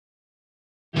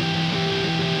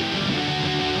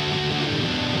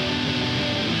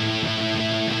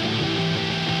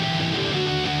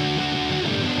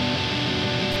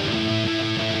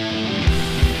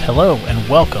Hello and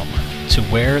welcome to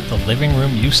Where the Living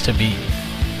Room Used to Be,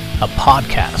 a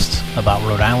podcast about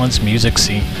Rhode Island's music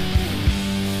scene.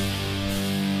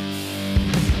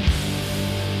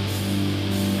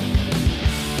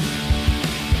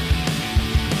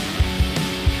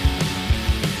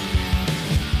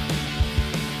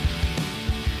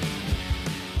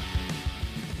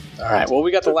 All right, well,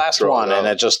 we got the last one, and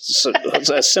it's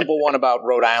a simple one about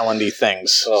Rhode Island-y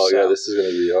things. Oh, so. Yeah, this is going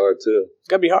to be hard, too. It's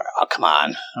going to be hard. Oh, come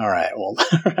on. All right, well.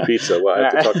 Pizza. Well, I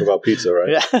have to talk about pizza, right?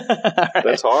 Yeah. Right.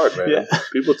 That's hard, man. Yeah.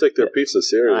 People take their pizza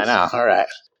serious. I know. All right.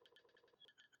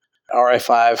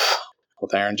 RI5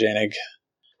 with Aaron Jaehnig.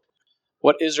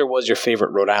 What is or was your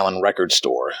favorite Rhode Island record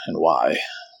store, and why?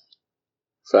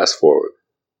 Fast Forward.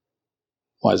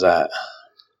 Why is that?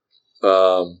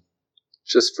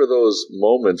 Just for those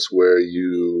moments where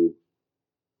you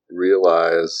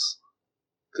realize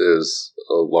there's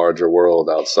a larger world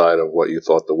outside of what you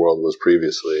thought the world was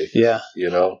previously. Yeah.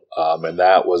 And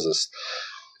that was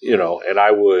and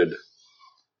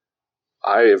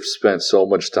I have spent so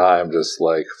much time just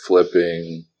like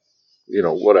flipping,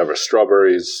 whatever,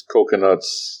 strawberries,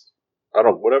 coconuts,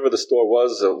 whatever the store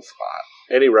was, of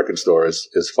any record store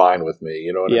is fine with me.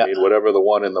 You know what I mean? Whatever the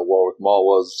one in the Warwick Mall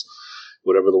was,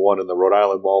 whatever the one in the Rhode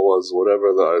Island Mall was,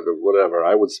 whatever,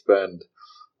 I would spend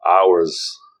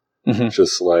hours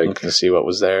just like looking to see what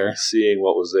was there, seeing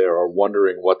what was there, or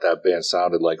wondering what that band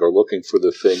sounded like, or looking for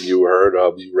the thing you heard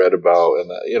of, you read about,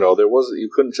 and you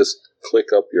couldn't just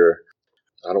click up your,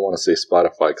 I don't want to say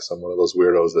Spotify because I'm one of those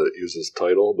weirdos that uses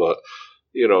Tidal, but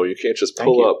you can't just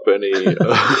pull up any.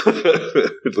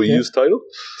 Do you use Tidal?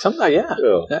 Sometimes, yeah.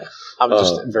 I'm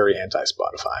just very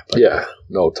anti-Spotify. But yeah,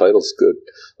 no, Tidal's good.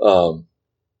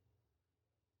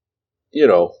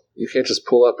 You can't just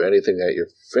pull up anything at your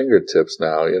fingertips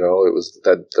now. It was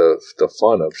that the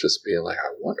fun of just being like,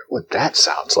 I wonder what that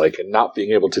sounds like, and not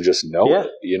being able to just know it.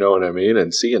 You know what I mean?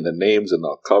 And seeing the names and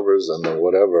the covers and the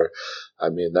whatever. I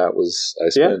mean, I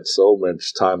spent so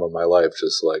much time of my life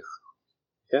just like.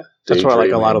 Yeah, that's why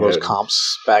like a lot of those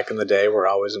comps back in the day were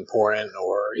always important,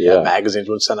 or magazines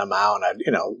would send them out, and I'd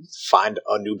find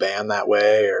a new band that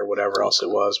way or whatever else it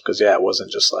was, because it wasn't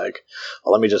just like,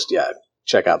 well, let me just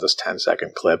check out this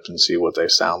 10-second clip and see what they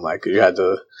sound like. You had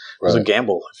to. It was a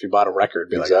gamble if you bought a record.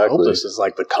 Be like, I hope this is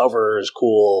like the cover is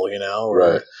cool,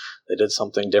 or they did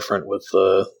something different with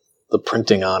the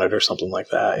printing on it or something like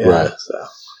that. Yeah, right. So.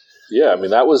 Yeah, I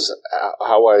mean that was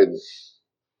how I.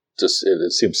 Just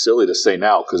it seems silly to say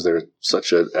now because they're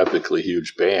such an epically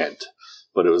huge band,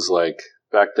 but it was like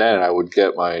back then I would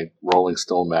get my Rolling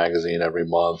Stone magazine every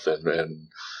month and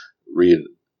read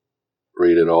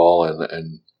it all,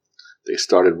 and they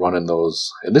started running those,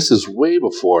 and this is way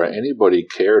before anybody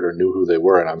cared or knew who they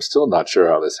were, and I'm still not sure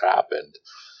how this happened.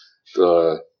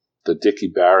 The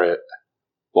Dickie Barrett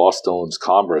Boston's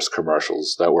Converse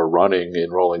commercials that were running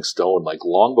in Rolling Stone like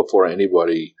long before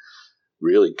anybody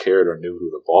really cared or knew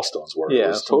who the Boston's were. Yeah, it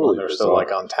was totally they're bizarre. Still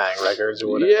like on Tang Records or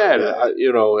whatever. Yeah, and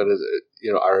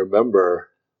I remember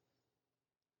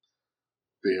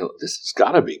this has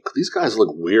got to be, these guys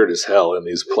look weird as hell in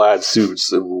these plaid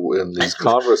suits and these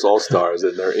Converse All-Stars,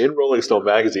 and they're in Rolling Stone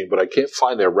magazine, but I can't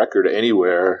find their record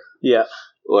anywhere. Yeah.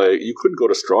 Like, you couldn't go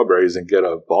to Strawberries and get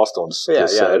a Boston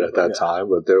cassette at that time,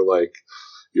 but they're like,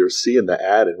 you're seeing the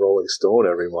ad in Rolling Stone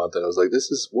every month, and I was like,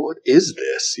 what is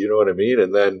this? You know what I mean?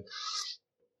 And then,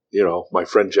 my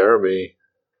friend Jeremy,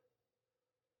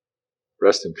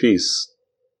 rest in peace,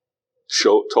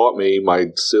 taught me, my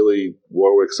silly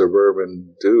Warwick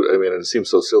suburban dude. I mean, it seems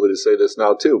so silly to say this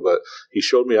now too, but he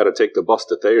showed me how to take the bus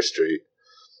to Thayer Street,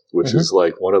 which is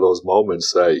like one of those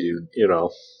moments that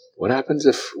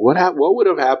what would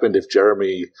have happened if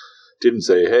Jeremy didn't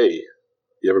say, hey,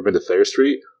 you ever been to Thayer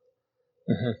Street?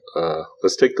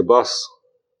 Let's take the bus,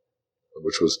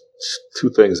 which was two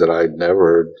things that I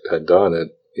never had done at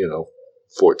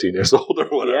 14 years old or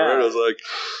whatever. Yeah. It was like,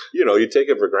 you take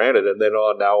it for granted, and then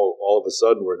now all of a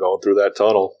sudden we're going through that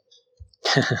tunnel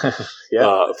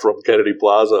from Kennedy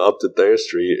Plaza up to Thayer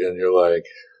Street, and you're like,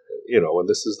 when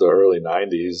this is the early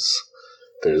 90s,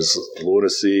 there's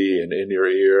Lunacy and In Your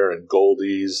Ear and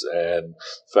Goldies and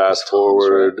Fast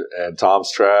Forward and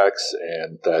Tom's Tracks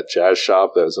and that jazz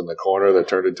shop that was in the corner that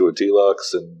turned into a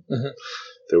T-Lux, and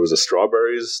there was a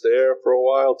Strawberries there for a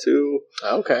while too.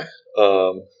 Okay.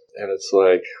 And it's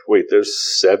like, wait,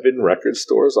 there's 7 record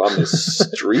stores on the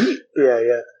street?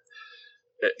 Yeah.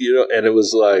 And it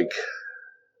was like,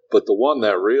 but the one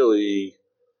that really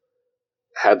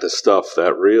had the stuff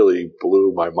that really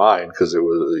blew my mind, because it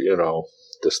was,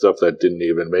 the stuff that didn't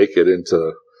even make it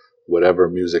into whatever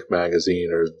music magazine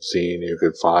or zine you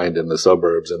could find in the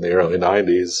suburbs in the early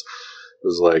 90s.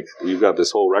 was like, you've got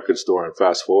this whole record store and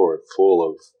Fast Forward full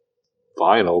of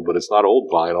vinyl, but it's not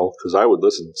old vinyl, because I would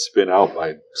spin out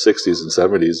my 60s and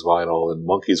 70s vinyl and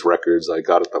Monkees records I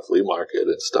got at the flea market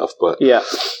and stuff. But yeah,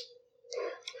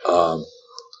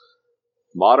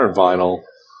 modern vinyl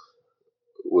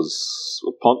was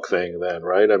a punk thing then,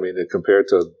 right? I mean, compared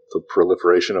to the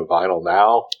proliferation of vinyl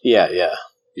now. Yeah.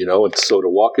 You know, and so to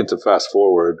walk into Fast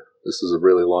Forward, this is a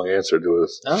really long answer to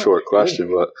a short question,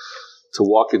 but to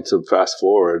walk into Fast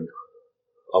Forward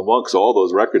amongst all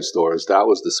those record stores, that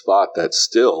was the spot that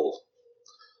still,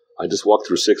 I just walked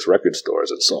through 6 record stores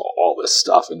and saw all this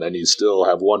stuff, and then you still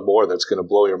have one more that's going to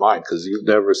blow your mind because you've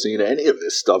never seen any of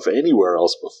this stuff anywhere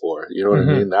else before. You know what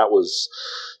I mean? That was,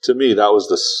 to me, that was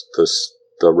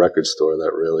the record store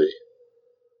that really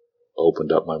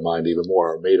opened up my mind even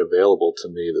more, or made available to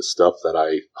me the stuff that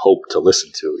I hoped to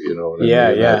listen to. You know what I mean?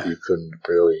 Yeah. You couldn't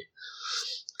really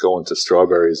go into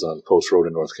Strawberries on Post Road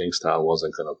in North Kingstown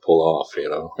wasn't going to pull off, you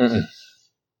know? Mm-mm.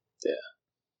 Yeah.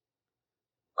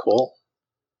 Cool.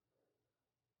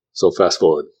 So Fast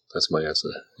Forward. That's my answer.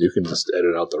 You can just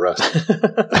edit out the rest.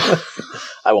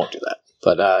 I won't do that.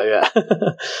 But, yeah.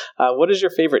 What is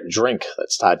your favorite drink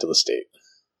that's tied to the state?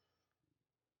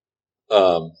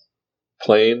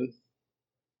 Plain.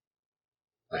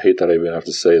 I hate that I even have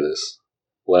to say this.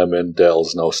 Lemon,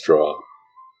 Dells, no straw.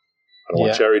 I don't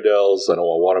want cherry Dells. I don't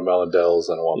want watermelon Dells.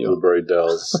 I don't want blueberry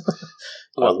Dells.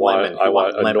 I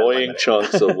want annoying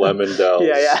chunks of lemon Dells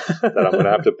that I'm going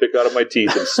to have to pick out of my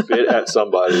teeth and spit at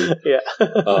somebody. Yeah.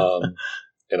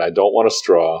 And I don't want a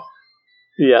straw.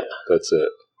 Yeah. That's it.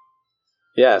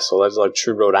 Yeah, so that's like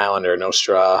true Rhode Islander, no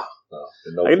straw.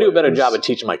 No I can do a better job of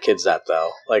teaching my kids that,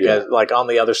 though. Like, like on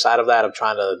the other side of that, I'm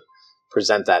trying to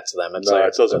present that to them. It's no,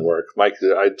 it doesn't work. Mike,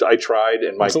 I tried,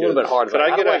 and it's a little bit hard. Can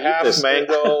I get a half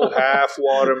mango, half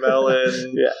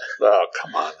watermelon? Yeah. Oh,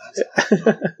 come on.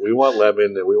 We want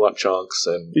lemon, and we want chunks,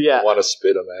 and we want to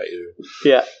spit them at you.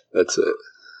 Yeah. That's it.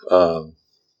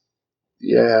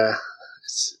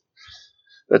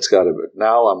 That's got to be.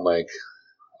 Now I'm like,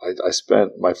 I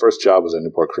spent, my first job was at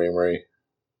Newport Creamery.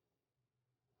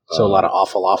 So a lot of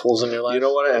awful waffles in your life? You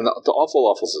know what? And the awful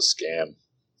waffles is a scam.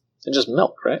 It's just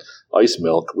milk, right? Ice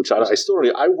milk, which I still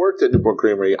already, I worked at Newport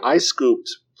Creamery. I scooped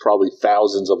probably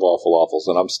thousands of awful waffles,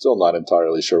 and I'm still not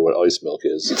entirely sure what ice milk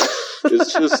is.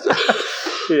 It's just,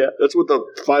 that's what the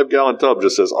 5-gallon tub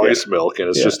just says, ice milk, and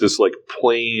it's just this like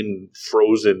plain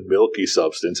frozen milky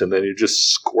substance, and then you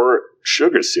just squirt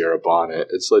sugar syrup on it.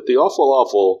 It's like the awful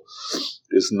waffle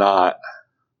is not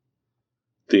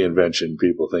the invention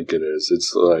people think it is.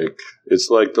 It's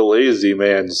like the lazy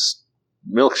man's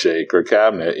milkshake or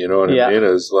cabinet, you know what I mean?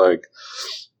 It's like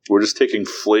we're just taking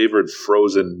flavored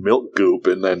frozen milk goop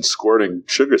and then squirting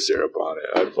sugar syrup on it.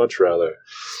 I'd much rather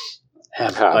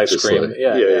have ice cream. Like,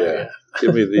 yeah.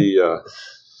 Give me the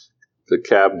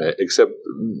cabinet. Except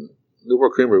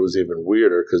Newport Creamery was even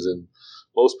weirder because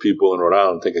most people in Rhode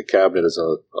Island think a cabinet is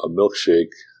a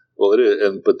milkshake. Well, it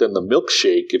is, but then the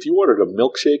milkshake, if you ordered a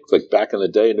milkshake, like back in the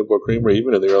day in Newport Creamery,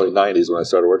 even in the early 90s when I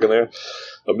started working there,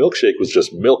 a milkshake was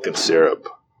just milk and syrup.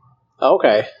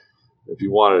 Okay. If you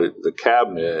wanted, the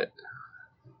cabinet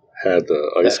had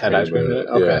the ice cream in it.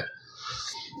 Okay.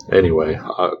 Yeah. Anyway,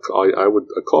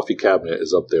 a coffee cabinet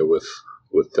is up there with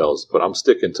Dells, but I'm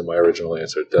sticking to my original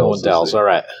answer. Dells, all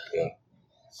right. Yeah.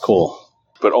 Cool.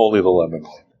 But only the lemon.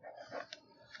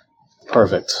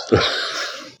 Perfect.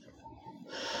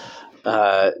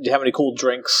 Do you have any cool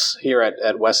drinks here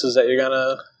at Wes's that you're going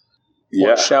to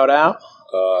shout out?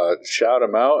 Shout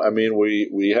them out. I mean,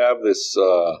 we have this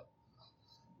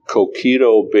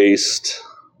coquito-based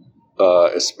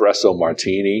espresso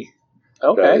martini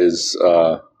that is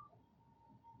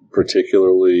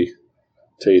particularly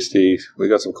tasty. We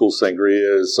got some cool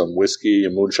sangrias, some whiskey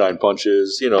and moonshine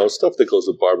punches, you know, stuff that goes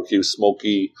with barbecue,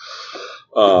 smoky.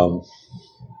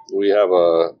 We have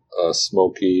a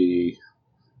smoky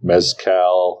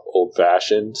mezcal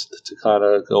old-fashioned to kind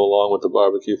of go along with the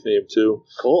barbecue theme, too.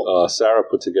 Cool. Sarah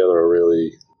put together a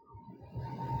really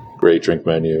great drink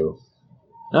menu.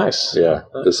 Nice. Yeah,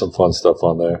 there's some fun stuff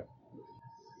on there.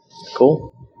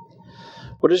 Cool.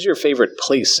 What is your favorite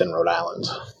place in Rhode Island?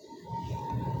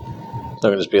 It's not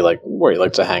going to just be like where you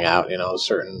like to hang out, you know, a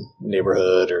certain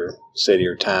neighborhood or city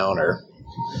or town or...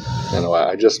 You know,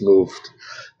 I just moved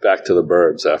back to the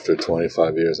burbs after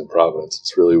 25 years in Providence.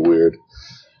 It's really weird.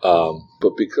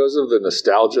 But because of the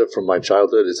nostalgia from my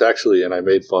childhood, it's actually, and I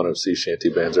made fun of sea shanty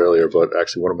bands earlier, but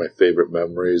actually one of my favorite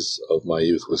memories of my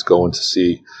youth was going to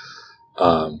see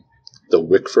the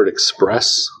Wickford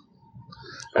Express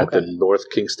at the North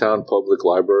Kingstown Public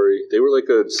Library. They were like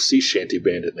a sea shanty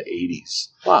band in the 80s.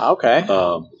 Wow, okay.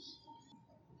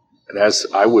 And as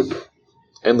I would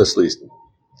endlessly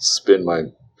spin my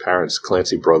parents'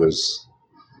 Clancy Brothers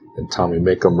and Tommy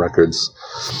Makem records.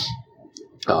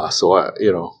 So I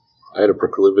had a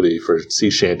proclivity for sea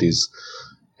shanties.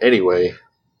 Anyway,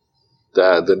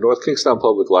 the North Kingstown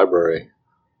Public Library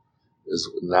is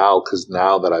now, because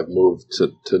now that I've moved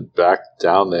to back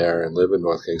down there and live in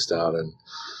North Kingstown, and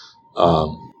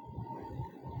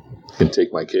can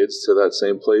take my kids to that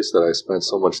same place that I spent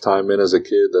so much time in as a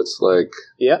kid. That's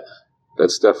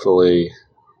that's definitely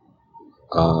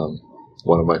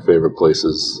one of my favorite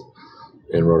places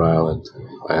in Rhode Island.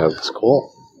 That's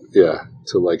cool. Yeah,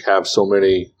 to like have so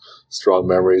many strong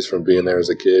memories from being there as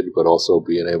a kid, but also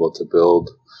being able to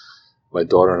build. My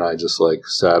daughter and I just like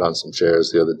sat on some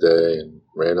chairs the other day and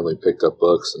randomly picked up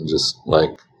books and just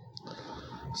like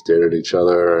stared at each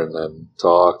other and then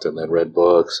talked and then read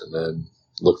books and then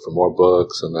looked for more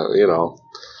books and then,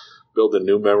 building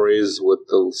new memories with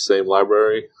the same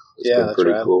library. It's been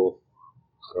pretty cool.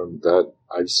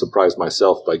 I surprised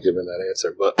myself by giving that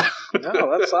answer, but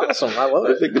no, that's awesome. I love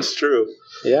it. I think it's true.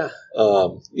 Yeah.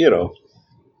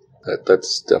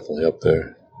 That's definitely up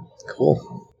there.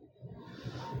 Cool.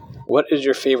 What is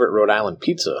your favorite Rhode Island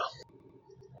pizza?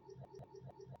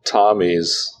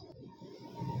 Tommy's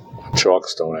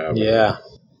Chalkstone Avenue. Yeah.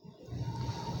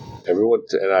 Everyone,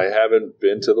 and I haven't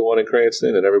been to the one in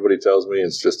Cranston, and everybody tells me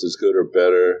it's just as good or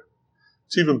better.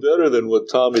 It's even better than what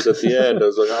Tommy's at the end. I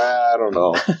was like, I don't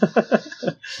know.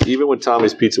 Even when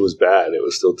Tommy's Pizza was bad, it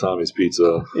was still Tommy's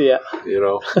Pizza. Yeah.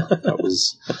 That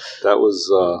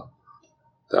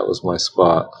was my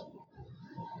spot.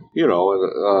 There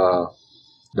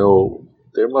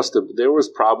was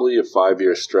probably a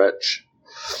 5-year stretch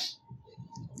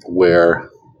where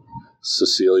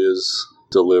Cecilia's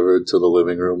delivered to the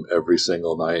living room every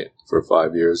single night for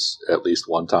 5 years, at least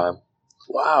one time.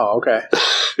 Wow, okay.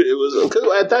 It was, because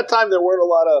at that time there weren't a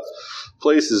lot of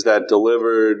places that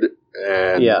delivered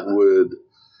and would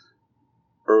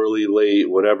early, late,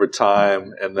 whatever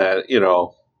time, and that,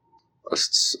 a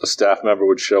staff member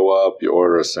would show up, you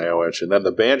order a sandwich, and then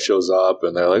the band shows up,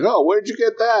 and they're like, oh, where'd you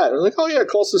get that? And they're like, oh, yeah,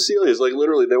 call Cecilia's. Like,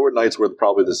 literally, there were nights where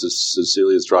probably the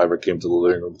Cecilia's driver came to the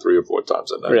living room 3 or 4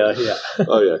 times a night. Really? Yeah.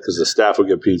 Oh, yeah, because the staff would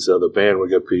get pizza, the band would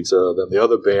get pizza, then the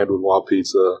other band would want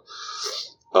pizza.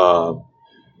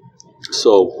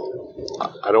 So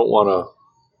I don't want to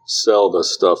sell the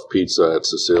stuffed pizza at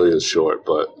Cecilia's short,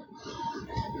 but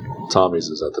Tommy's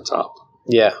is at the top.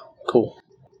 Yeah, cool.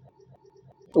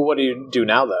 What do you do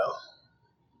now, though?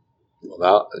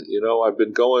 Well, now, I've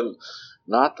been going,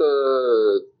 not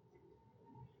the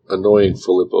annoying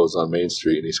Filippo's on Main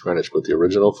Street in East Greenwich, but the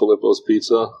original Filippo's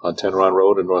Pizza on Tenron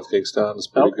Road in North Kingstown is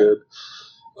pretty good.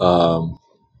 I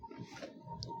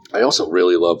also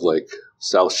really love, like,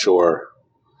 South Shore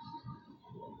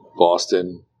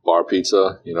Boston bar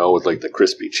pizza, with like the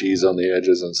crispy cheese on the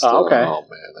edges and stuff. Oh, okay. Oh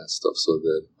man, that stuff's so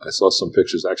good. I saw some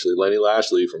pictures, actually. Lenny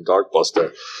Lashley from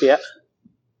Darkbuster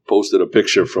posted a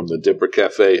picture from the Dipper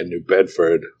Cafe in New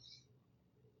Bedford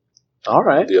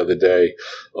the other day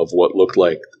of what looked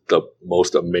like the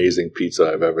most amazing pizza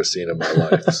I've ever seen in my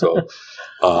life. So,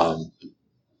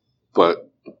 but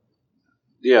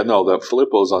yeah, no, the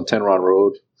Filippo's on Tenron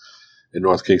Road in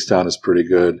North Kingstown is pretty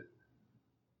good.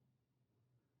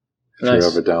 If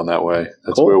you're ever down that way.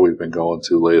 That's where we've been going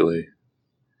to lately.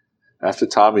 After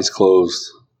Tommy's closed,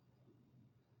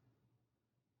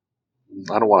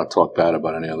 I don't want to talk bad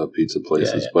about any other pizza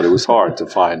places, but it was hard to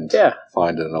find a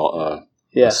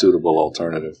suitable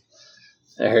alternative.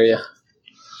 I hear you.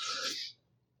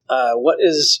 What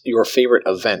is your favorite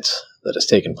event that has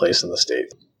taken place in the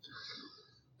state?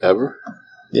 Ever?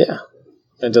 Yeah.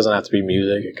 It doesn't have to be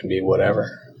music. It can be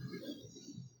whatever.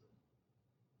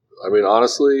 I mean,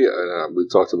 honestly, we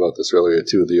talked about this earlier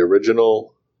too. The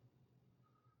original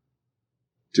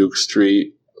Duke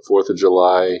Street 4th of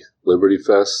July Liberty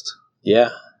Fest. Yeah.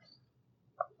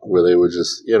 Where they would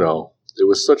just, it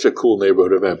was such a cool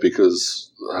neighborhood event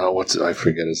because, I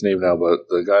forget his name now, but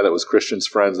the guy that was Christian's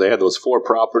Friends, they had those 4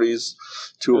 properties.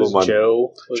 2 of them on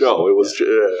Joe. Joe. It was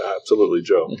absolutely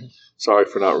Joe. Mm-hmm. Sorry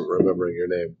for not remembering your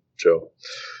name, Joe.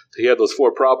 He had those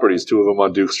 4 properties, 2 of them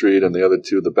on Duke Street and the other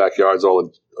 2, the backyards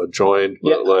all adjoined.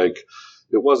 But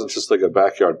it wasn't just like a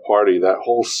backyard party. That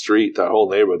whole street, that whole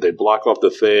neighborhood, they'd block off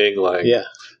the thing.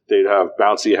 They'd have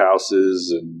bouncy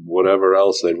houses and whatever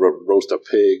else. They'd roast a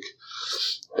pig.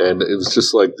 And it was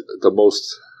just like the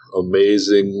most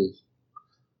amazing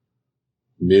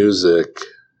music.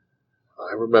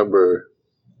 I remember,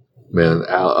 man,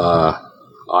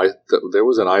 there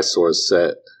was an Eyesore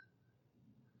set.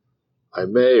 I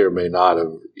may or may not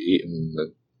have eaten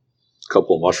a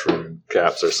couple mushroom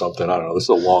caps or something. I don't know. This is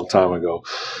a long time ago.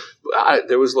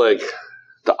 There was like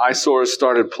the eyesores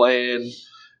started playing,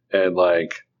 and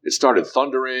like it started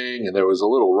thundering, and there was a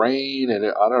little rain, and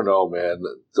I don't know, man.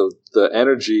 The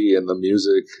energy and the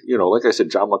music, you know, like I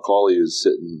said, John McCauley is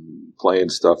sitting playing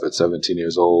stuff at 17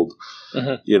 years old,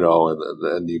 you know,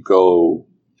 and you go,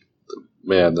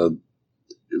 man.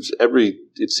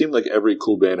 It seemed like every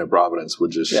cool band in Providence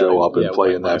would just show up and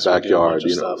play in that backyard.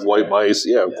 You know, White Mice,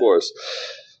 of course.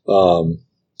 And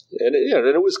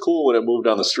it was cool when it moved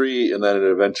down the street, and then it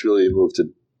eventually moved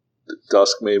to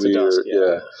Dusk, maybe.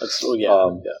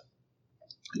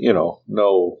 You know,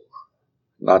 no,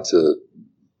 not to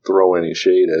throw any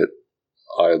shade at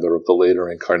either of the later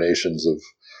incarnations of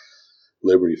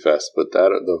Liberty Fest, but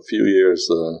the few years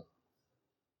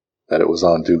that it was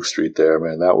on Duke Street there,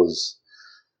 man, that was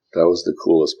the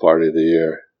coolest party of the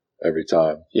year every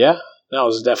time. Yeah, no, it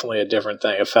was definitely a different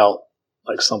thing. It felt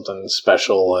like something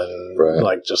special, and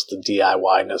like just the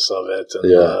DIY-ness of it.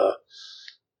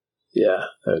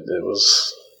 And it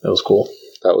was cool.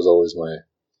 That was always my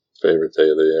favorite day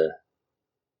of the year.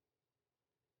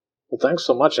 Well, thanks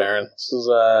so much, Aaron. This has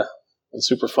been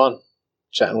super fun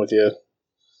chatting with you.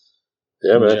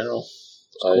 Yeah, man. General.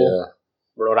 Cool.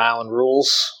 Rhode Island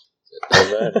rules.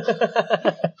 Amen.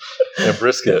 And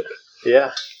brisket.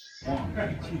 Yeah.